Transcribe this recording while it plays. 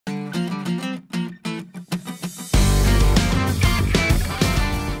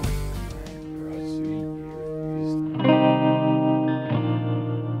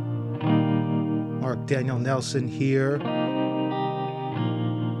Daniel Nelson here.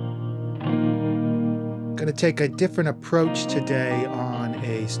 Going to take a different approach today on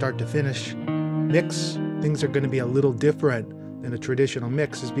a start to finish mix. Things are going to be a little different than a traditional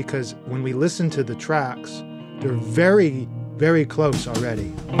mix, is because when we listen to the tracks, they're very, very close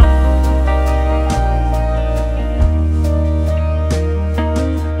already.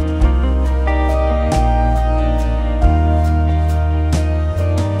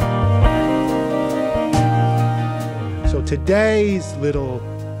 So today's little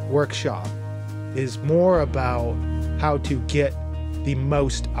workshop is more about how to get the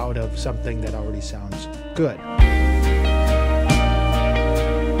most out of something that already sounds good.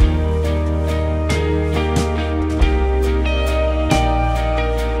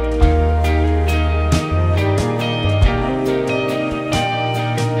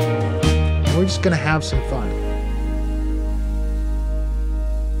 We're just going to have some fun.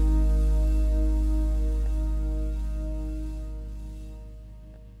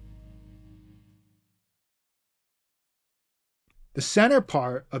 The center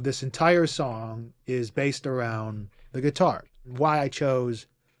part of this entire song is based around the guitar. Why I chose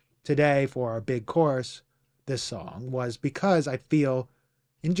today for our big chorus this song was because I feel,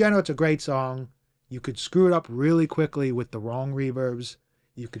 in general, it's a great song. You could screw it up really quickly with the wrong reverbs.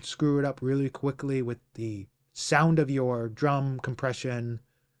 You could screw it up really quickly with the sound of your drum compression.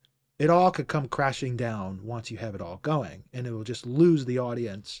 It all could come crashing down once you have it all going, and it will just lose the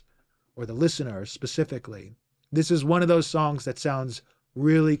audience or the listener specifically. This is one of those songs that sounds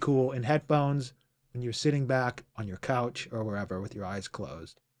really cool in headphones when you're sitting back on your couch or wherever with your eyes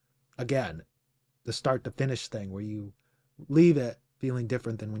closed. Again, the start to finish thing where you leave it feeling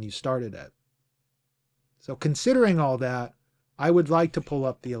different than when you started it. So considering all that, I would like to pull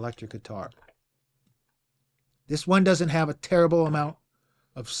up the electric guitar. This one doesn't have a terrible amount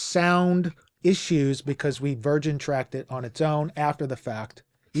of sound issues because we virgin tracked it on its own after the fact.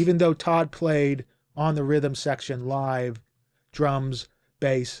 Even though Todd played on the rhythm section live, drums,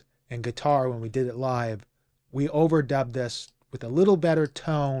 bass, and guitar when we did it live, we overdubbed this with a little better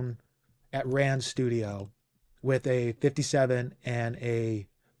tone at Rand's studio with a 57 and a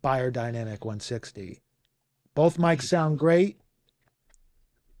Beyerdynamic 160. Both mics sound great.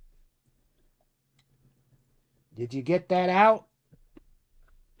 Did you get that out?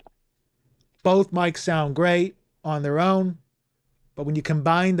 Both mics sound great on their own. But when you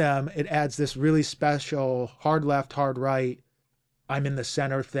combine them, it adds this really special hard left, hard right, I'm in the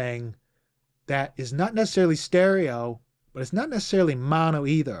center thing that is not necessarily stereo, but it's not necessarily mono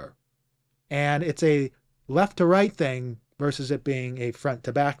either. And it's a left to right thing versus it being a front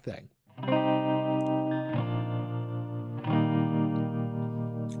to back thing.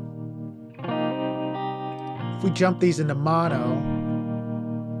 If we jump these into mono,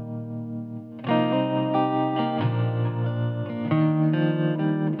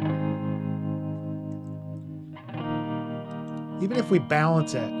 even if we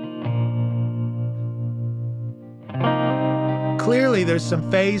balance it, clearly there's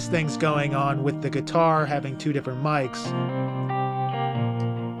some phase things going on with the guitar having two different mics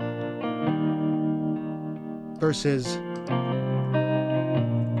versus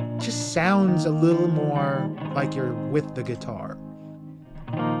just sounds a little more like you're with the guitar.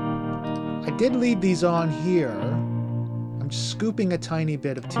 I did leave these on here. I'm just scooping a tiny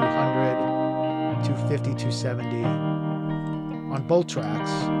bit of 200, 250, 270 on both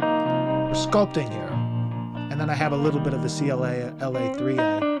tracks. We're sculpting here. And then I have a little bit of the CLA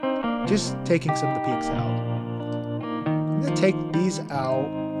LA3A, just taking some of the peaks out. I'm going to take these out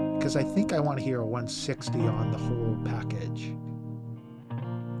because I think I want to hear a 160 on the whole package.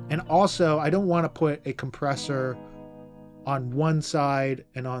 And also, I don't want to put a compressor on one side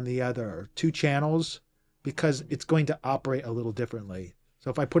and on the other, two channels, because it's going to operate a little differently. So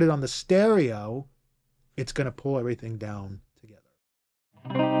if I put it on the stereo, it's going to pull everything down together.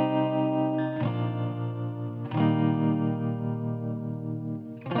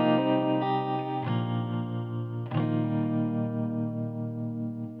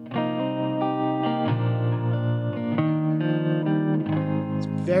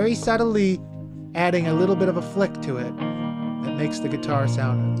 Very subtly adding a little bit of a flick to it that makes the guitar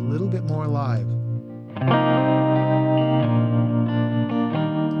sound a little bit more alive.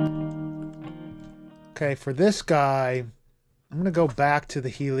 Okay, for this guy, I'm going to go back to the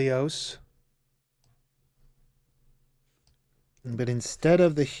Helios. But instead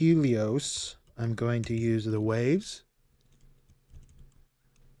of the Helios, I'm going to use the Waves.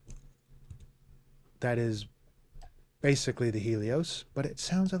 That is basically the Helios, but it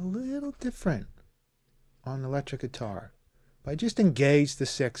sounds a little different on electric guitar. If I just engage the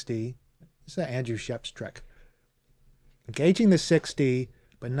 60, This is an Andrew Sheps trick. Engaging the 60,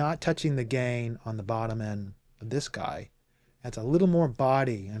 but not touching the gain on the bottom end of this guy. Adds a little more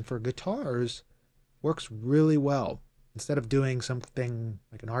body, and for guitars, works really well. Instead of doing something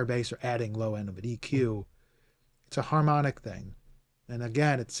like an R bass or adding low end of an EQ, it's a harmonic thing. And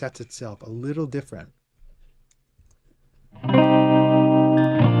again, it sets itself a little different.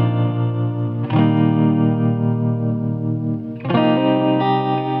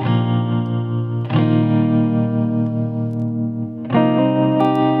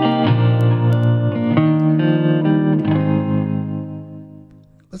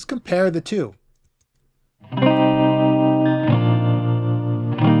 Let's compare the two.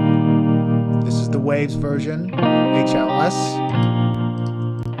 This is the Waves version, HLS.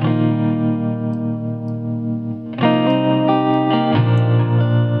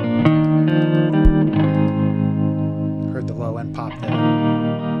 Heard the low end pop there.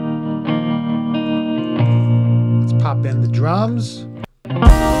 Let's pop in the drums.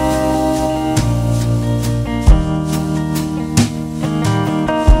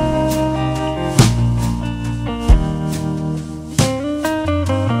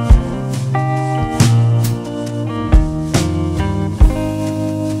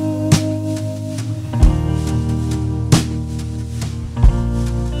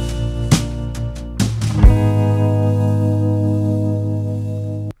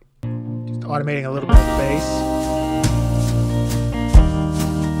 Automating a little bit of the bass.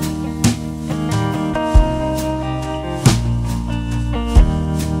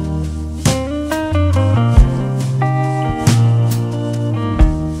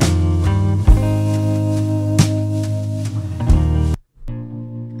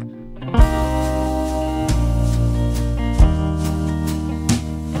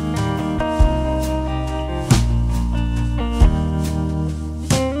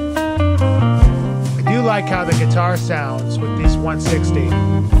 I like how the guitar sounds with these 160.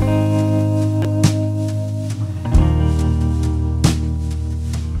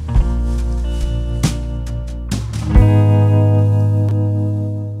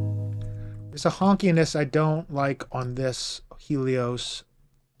 There's a honkiness I don't like on this Helios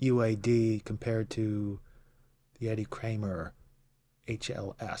UAD compared to the Eddie Kramer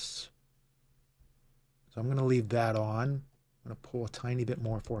HLS. So I'm going to leave that on. I'm going to pull a tiny bit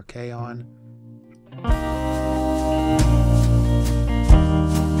more 4K on.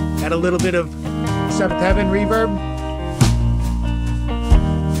 Add a little bit of Seventh Heaven reverb.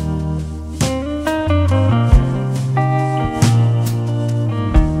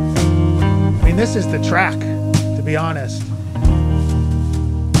 I mean, this is the track, to be honest.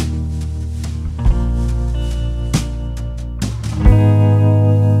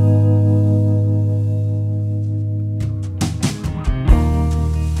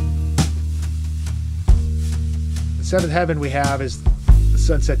 Seventh Heaven we have is the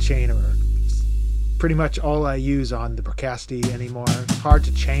Sunset Chainer. It's pretty much all I use on the Brocasti anymore. It's hard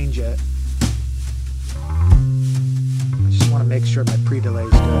to change it. I just want to make sure my pre-delay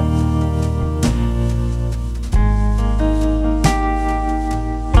is good.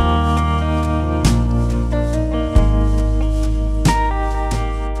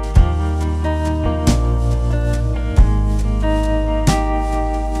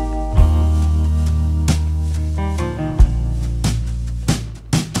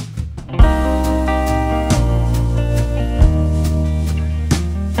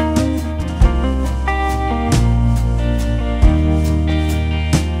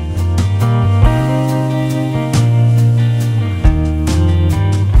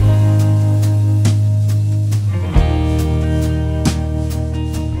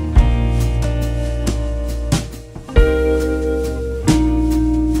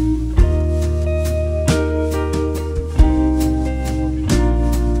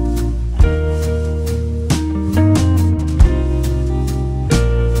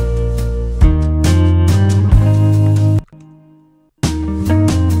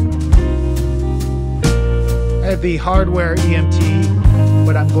 The hardware EMT,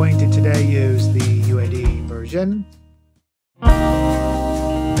 but I'm going to today use the UAD version.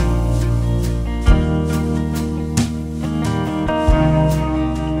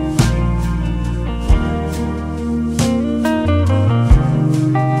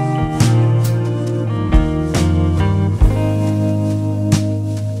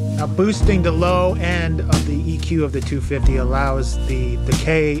 Now boosting the low end of the EQ of the 250 allows the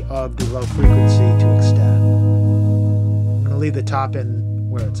decay of the low frequency to extend. Leave the top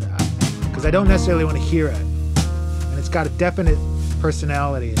end where it's at because I don't necessarily want to hear it, and it's got a definite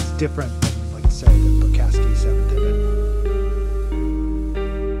personality. It's different than, like I say, the Brocasti 7th Heaven.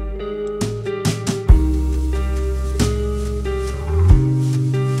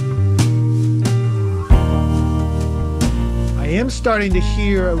 starting to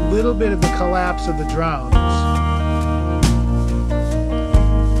hear a little bit of the collapse of the drums.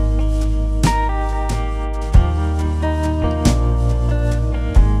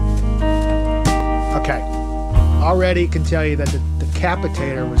 Okay, already can tell you that the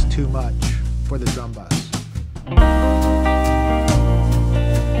decapitator was too much for the drum bus.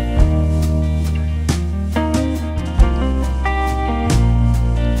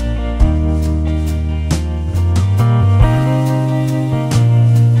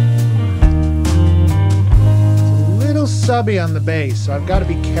 Subby on the bass, so I've got to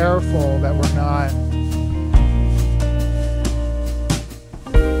be careful that we're not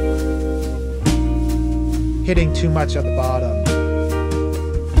hitting too much at the bottom.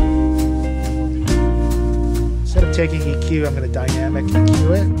 Instead of taking EQ, I'm going to dynamic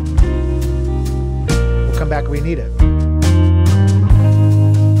EQ it. We'll come back when we need it.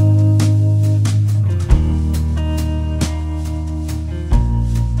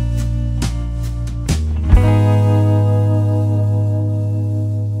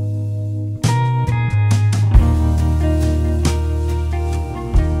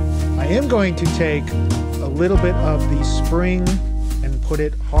 I am going to take a little bit of the spring and put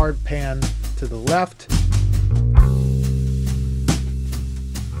it hard pan to the left.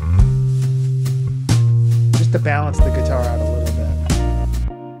 Just to balance the guitar out a little bit.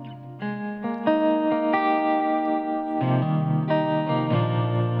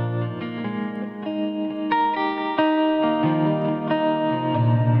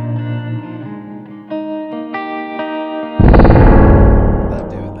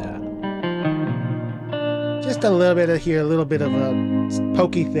 A little bit of here, a little bit of a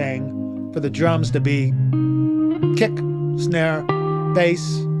pokey thing for the drums to be kick, snare,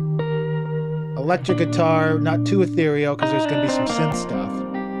 bass, electric guitar, not too ethereal because there's going to be some synth stuff,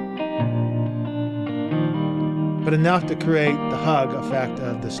 but enough to create the hug effect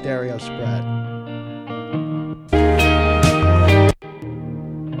of the stereo spread.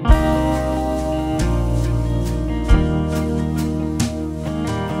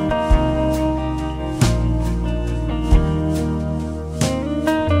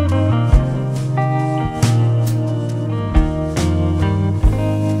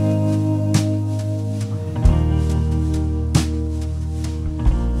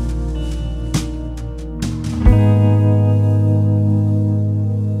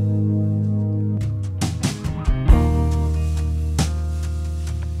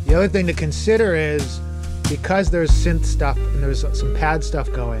 The other thing to consider is, because there's synth stuff and there's some pad stuff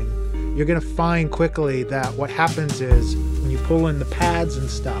going, you're going to find quickly that what happens is when you pull in the pads and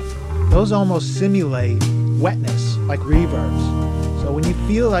stuff, those almost simulate wetness, like reverbs. So when you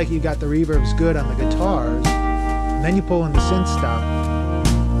feel like you got the reverbs good on the guitars, and then you pull in the synth stuff,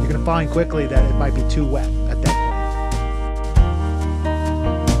 you're going to find quickly that it might be too wet at that point.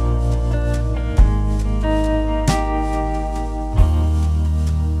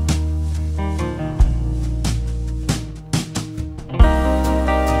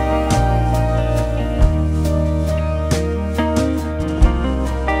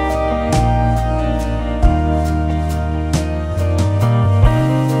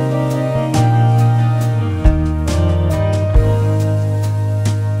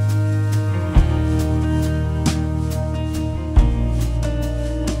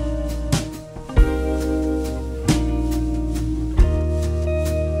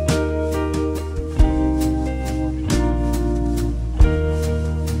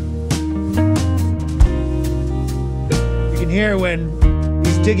 Here, when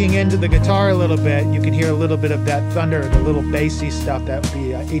he's digging into the guitar a little bit, you can hear a little bit of that thunder, the little bassy stuff that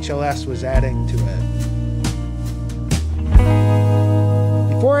the HLS was adding to it.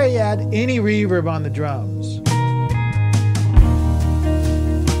 Before I add any reverb on the drums,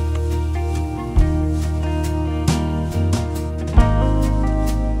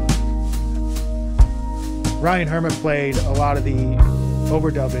 Ryan Hermit played a lot of the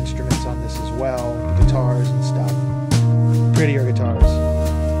overdub instruments on this as well, the guitars and stuff. Prettier guitars.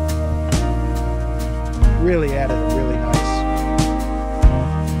 Really added a really nice,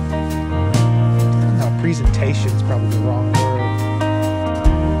 I don't know, presentation's probably the wrong word.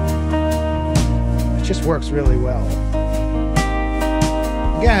 It just works really well.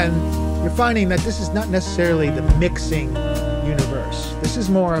 Again, you're finding that this is not necessarily the mixing universe. This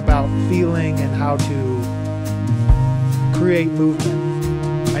is more about feeling and how to create movement.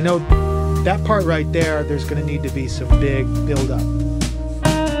 I know that part right there, there's going to need to be some big build-up for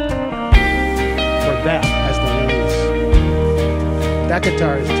that as the release. That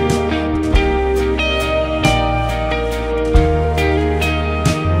guitar is too loud.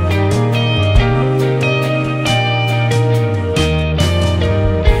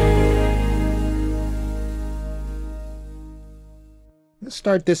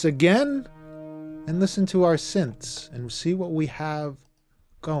 start this again and listen to our synths and see what we have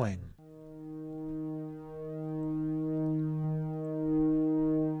going.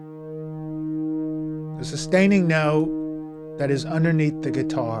 The sustaining note that is underneath the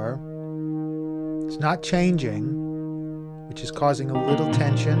guitar, it's not changing, which is causing a little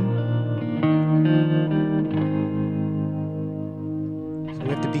tension. So we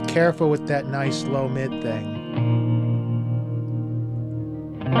have to be careful with that nice low mid thing.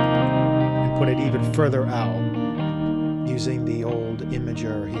 And put it even further out using the old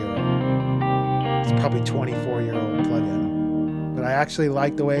imager here. It's probably 24-year-old plugin. But I actually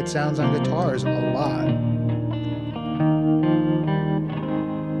like the way it sounds on guitars a lot.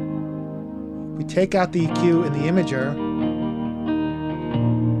 If we take out the EQ in the imager,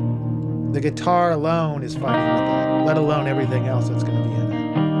 the guitar alone is fighting with it, let alone everything else that's going to be in it.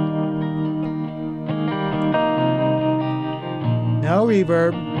 No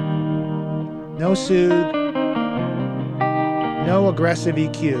reverb, no soothe, no aggressive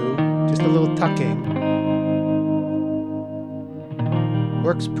EQ, just a little tucking.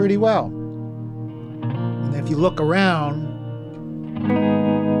 Works pretty well. And if you look around,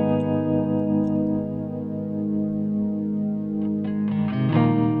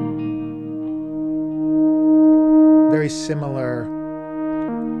 very similar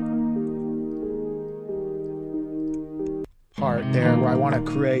part there where I want to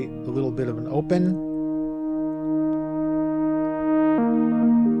create a little bit of an open.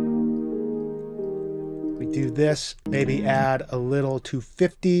 We do this, maybe add a little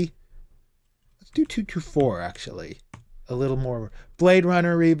 250. Let's do 224 actually. A little more Blade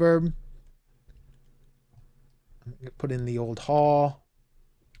Runner reverb. I'm going to put in the old Hall.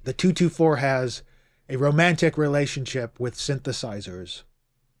 The 224 has a romantic relationship with synthesizers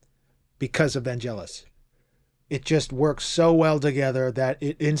because of Vangelis. It just works so well together that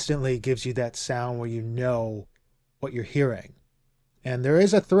it instantly gives you that sound where you know what you're hearing. And there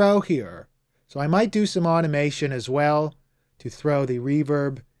is a throw here. So I might do some automation as well to throw the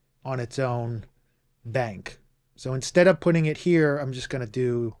reverb on its own bank. So instead of putting it here, I'm just going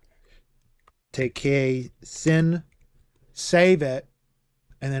to take K Syn, save it,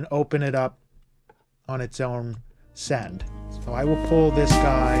 and then open it up on its own send. So I will pull this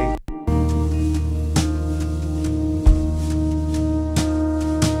guy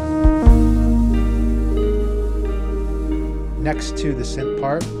next to the synth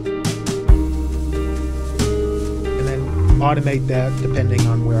part and then automate that depending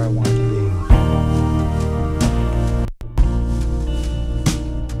on where I want it to be.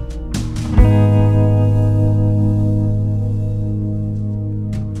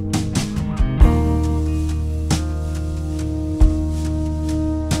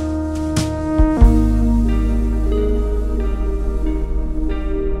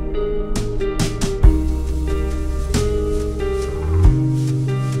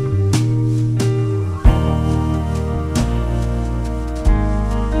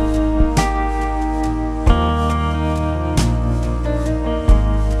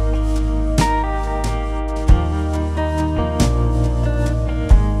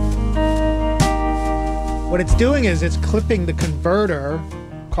 What it's doing is it's clipping the converter,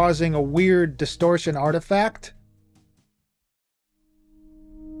 causing a weird distortion artifact.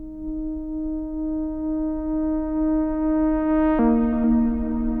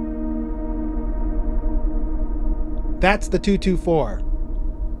 That's the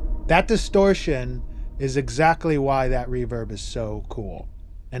 224. That distortion is exactly why that reverb is so cool.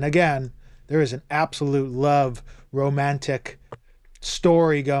 And again, there is an absolute love, romantic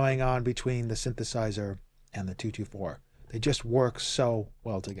story going on between the synthesizer and the 224. They just work so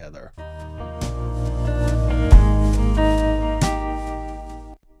well together.